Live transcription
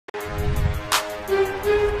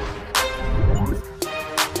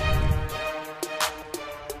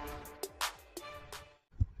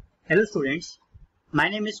Hello students, my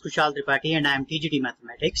name is Kushal Tripathi and I am TGT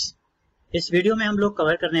mathematics. इस video में हम लोग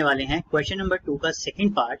कवर करने वाले हैं क्वेश्चन नंबर 2 का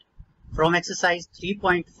second part from exercise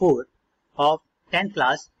 3.4 of 10th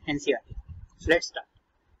class NCERT. So let's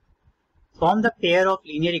start. Form the pair of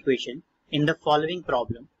linear equation in the following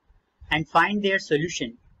problem and find their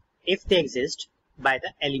solution if they exist by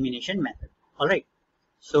the elimination method. Alright,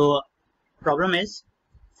 so problem is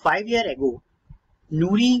 5 years ago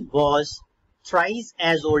Nuri was thrice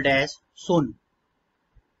as old as Sonu.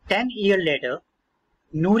 10 years later,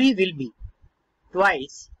 Nuri will be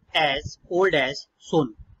twice as old as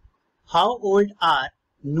Sonu. How old are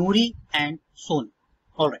Nuri and Sonu?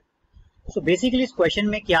 Alright. So basically इस question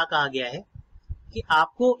में क्या कहा गया है कि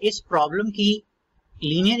आपको इस problem की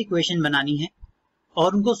लीनियर इक्वेशन बनानी है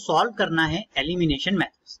और उनको सॉल्व करना है एलिमिनेशन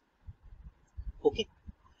मेथड से। ओके,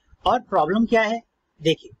 और प्रॉब्लम क्या है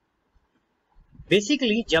देखिए।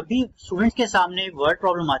 बेसिकली जब भी स्टूडेंट्स के सामने वर्ड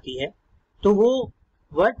प्रॉब्लम आती है तो वो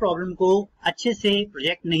वर्ड प्रॉब्लम को अच्छे से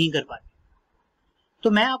प्रोजेक्ट नहीं कर पाते। तो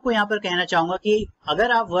मैं आपको यहाँ पर कहना चाहूंगा कि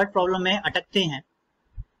अगर आप वर्ड प्रॉब्लम में अटकते हैं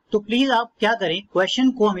तो प्लीज आप क्या करें,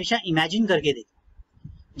 क्वेश्चन को हमेशा इमेजिन करके देखें।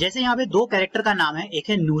 जैसे यहाँ पे दो कैरेक्टर का नाम है, एक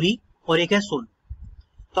है नूरी और एक है सोनू।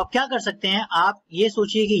 तो आप क्या कर सकते हैं, आप ये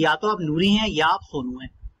सोचिए कि या तो आप नूरी हैं या आप सोनू हैं।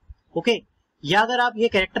 ओके, या अगर आप ये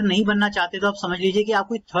कैरेक्टर नहीं बनना चाहते तो आप समझ लीजिए कि आप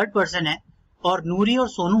कोई थर्ड पर्सन है और नूरी और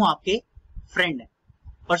सोनू आपके फ्रेंड है।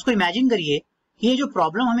 और उसको इमेजिन करिए कि ये जो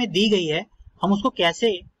प्रॉब्लम हमें दी गई है हम उसको कैसे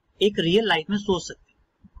एक रियल लाइफ में सोच सकते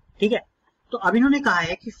हैं। ठीक है, तो अब इन्होंने कहा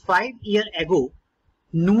है कि 5 years ago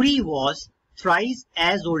Noori was thrice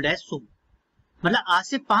as old age Sonu. मतलब आज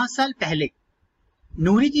से 5 साल पहले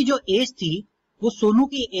नूरी की जो एज थी वो सोनू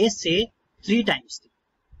की एज से 3 times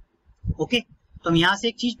थी। ओके, तो हम यहां से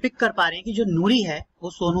एक चीज पिक कर पा रहे हैं कि जो नूरी है वो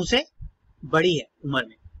सोनू से बड़ी है उम्र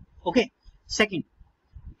में। ओके, सेकंड,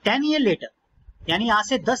 10 years later यानी आज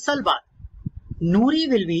से 10 साल बाद नूरी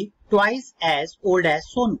will be twice as old age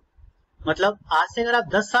Sonu. मतलब आज से अगर आप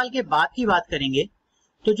 10 साल के बाद की बात करेंगे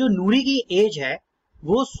तो जो नूरी की एज है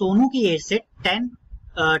वो सोनू की एज से 10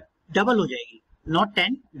 डबल हो जाएगी, नॉट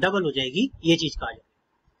 10 डबल हो जाएगी, ये चीज कहा जाए।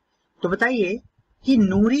 तो बताइए कि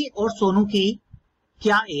नूरी और सोनू की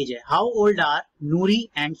क्या एज है, how old are Noori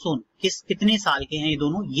and Sonu, कितने साल के हैं ये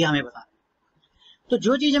दोनों, ये हमें बताना है। तो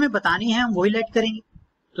जो चीज हमें बतानी है हम वही लेट करेंगे।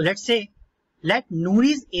 तो let's say late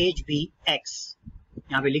नूरीज as B x।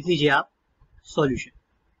 यहां पे लिख लीजिए आप सॉल्यूशन।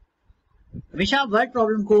 हमेशा आप वर्ड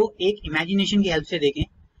प्रॉब्लम को एक इमेजिनेशन की हेल्प से देखें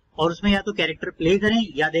और उसमें या तो कैरेक्टर प्ले करें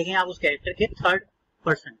या देखें आप उस कैरेक्टर के थर्ड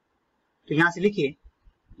पर्सन। तो यहां से लिखिए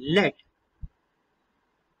late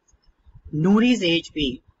नूरीज as B,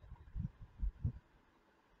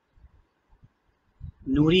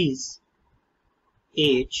 नूरीज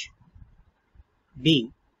as be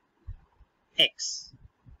x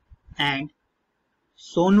and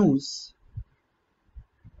Sonu's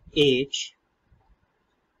age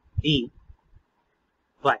be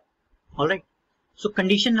y. Alright, so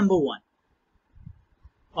condition number 1,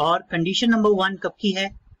 और कंडीशन नंबर 1 कब की है,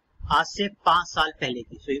 आज से 5 साल पहले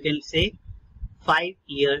की। so you can say 5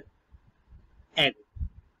 years ago.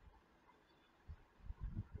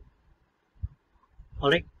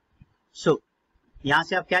 Alright, so यहां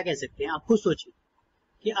से आप क्या कह सकते हैं, आप खुद सोचिए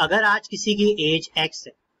कि अगर आज किसी की एज x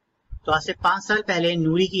है तो आज से 5 साल पहले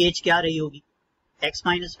नूरी की एज क्या रही होगी, x -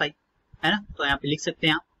 5 है ना। तो यहां पे लिख सकते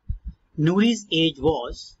हैं आप नूरीज as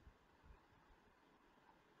was,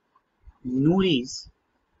 नूरीज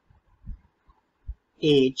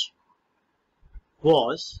as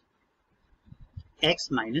was x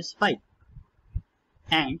 - 5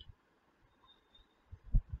 and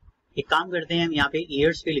एक काम करते हैं हम यहाँ पे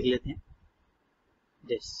ईयर्स पे लिख लेते हैं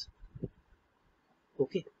दिस।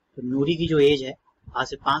 ओके, तो नूरी की जो एज है आज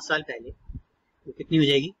से 5 साल पहले वो कितनी हो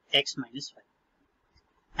जाएगी, x - 5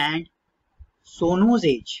 and सोनूज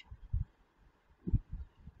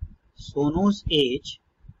as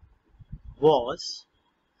was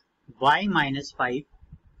y - 5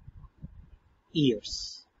 years.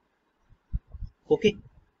 Okay,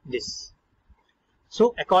 this. So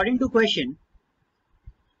according to question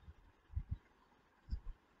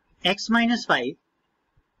x - 5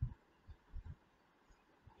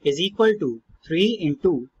 is equal to 3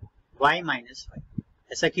 into y - 5।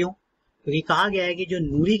 ऐसा क्यों, क्योंकि कहा गया है कि जो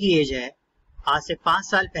नूरी की एज है आज से 5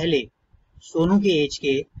 साल पहले सोनू की एज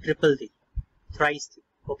के ट्रिपल थी, थ्राइस थी।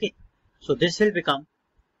 Okay, so this will become,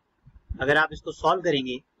 अगर आप इसको सॉल्व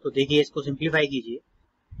करेंगे तो देखिए इसको सिंप्लीफाई कीजिए,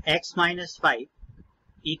 x - 5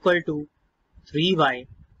 equal to 3y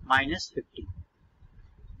 - 15।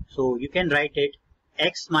 So you can write it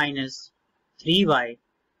x - 3y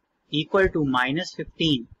equal to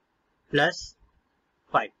 -15 plus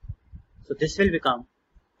 5. So this will become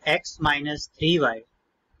x minus 3y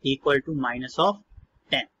equal to minus of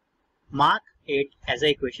 10. Mark it as a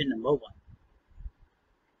equation number 1.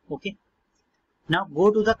 Okay. Now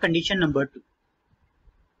go to the condition number 2.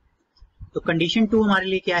 तो condition 2 हमारे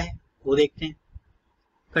लिए क्या है वो देखते हैं.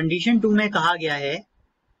 Condition 2 में कहा गया है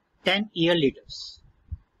 10 ईयर लीटर्स.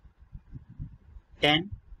 10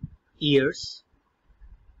 ईयर्स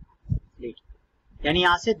लेटर यानी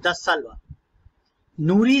यहां से 10 साल बाद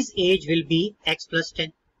नूरीज as will be x plus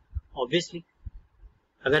 10. Obviously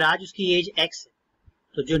अगर आज उसकी एज x है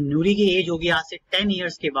तो जो नूरी की एज होगी यहां से 10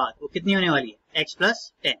 ईयर्स के बाद वो कितनी होने वाली है x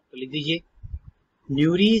प्लस 10. तो लिख दीजिए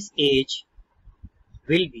नूरीज as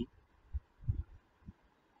will be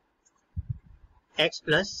x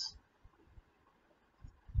plus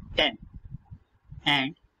 10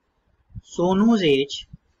 and Sonu's age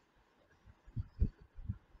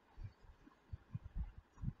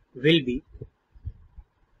will be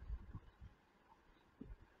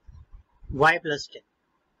y plus 10.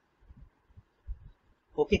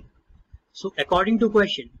 Okay, so according to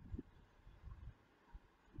question,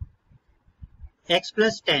 x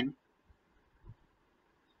plus 10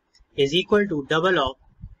 is equal to double of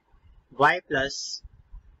y plus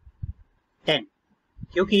 10.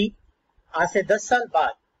 क्योंकि आज से 10 साल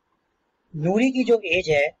बाद नूरी की जो एज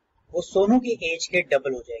है वो सोनू की एज के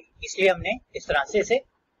डबल हो जाएगी, इसलिए हमने इस तरह से इसे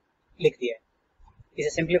लिख दिया है. इसे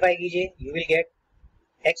सिंप्लीफाई कीजिए, you will get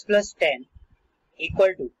x plus 10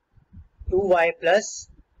 equal to 2y plus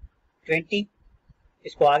 20.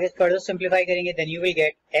 इसको आगे फर्दर सिंप्लीफाई करेंगे, then you will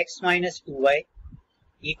get x minus 2y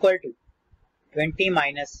equal to 20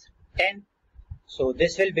 minus 10. So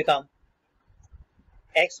this will become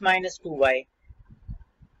x minus 2y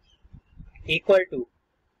equal to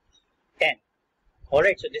 10.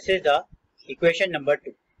 Alright, so this is the equation number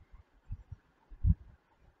 2.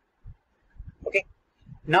 Okay,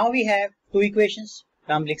 now we have two equations.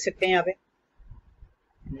 तो हम लिख सकते हैं यहाँ पे.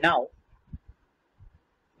 Now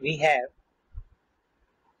we have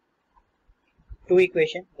two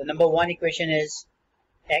equations. The number one equation is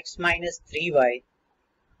x minus 3y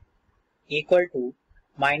equal to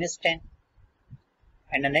minus 10.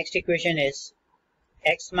 And the next equation is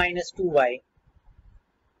x minus 2y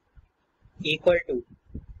equal to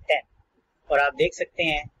 10. और आप देख सकते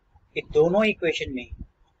हैं कि दोनों इक्वेशन में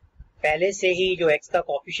पहले से ही जो x का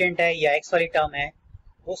कोफिशिएंट है या x वाली टर्म है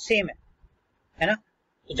वो सेम है ना.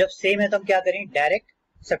 तो जब सेम है तो हम क्या करें, डायरेक्ट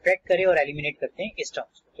सब्ट्रैक्ट करें और एलिमिनेट करते हैं इस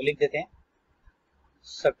टर्म्स को. तो लिख देते हैं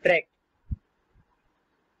subtract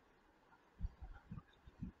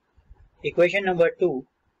equation number 2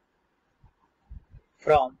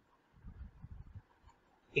 from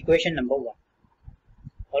equation number 1.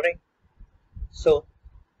 Alright, so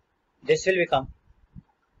this will become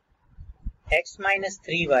x minus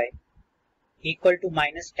 3y equal to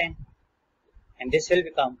minus 10, and this will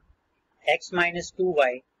become x minus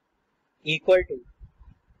 2y equal to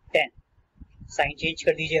 10. Sign change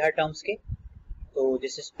कर दीजिए हर टर्म्स के, तो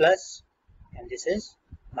this is plus and this is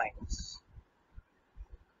minus.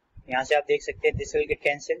 यहाँ से आप देख सकते हैं this will get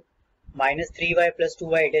cancel. Minus 3y plus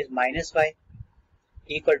 2y it is minus y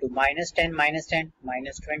equal to minus 10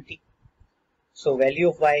 minus 20. So value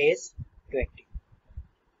of y is 20.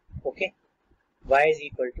 Okay, y is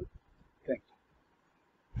equal to 20.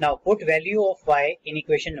 Now put value of y in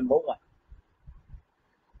equation number 1.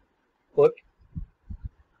 Put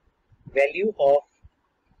value of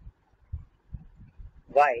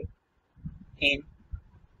y in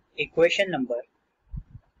equation number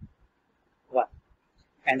 1,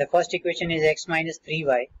 and the first equation is x minus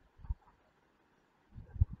 3y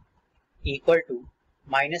equal to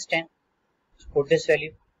minus 10. Put this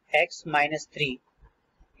value x minus 3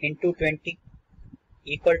 into 20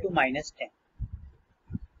 equal to minus 10.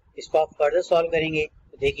 इसको आप further solve करेंगे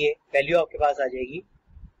तो देखिए value आपके पास आ जाएगी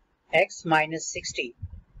x minus 60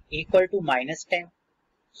 equal to minus 10.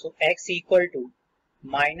 So x equal to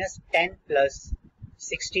minus 10 plus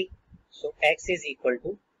 60. So x is equal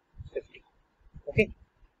to 50. Okay,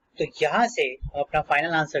 तो यहां से हम अपना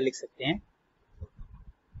फाइनल आंसर लिख सकते हैं.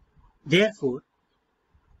 Therefore,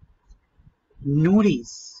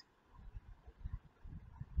 Nuri's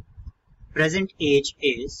present age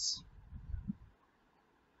is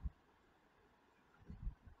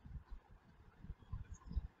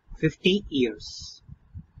 50 years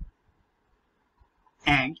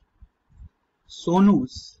and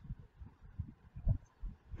Sonu's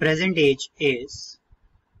present age is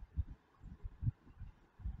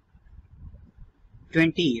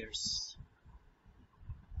 20 years.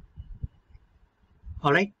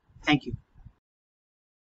 All right, thank you.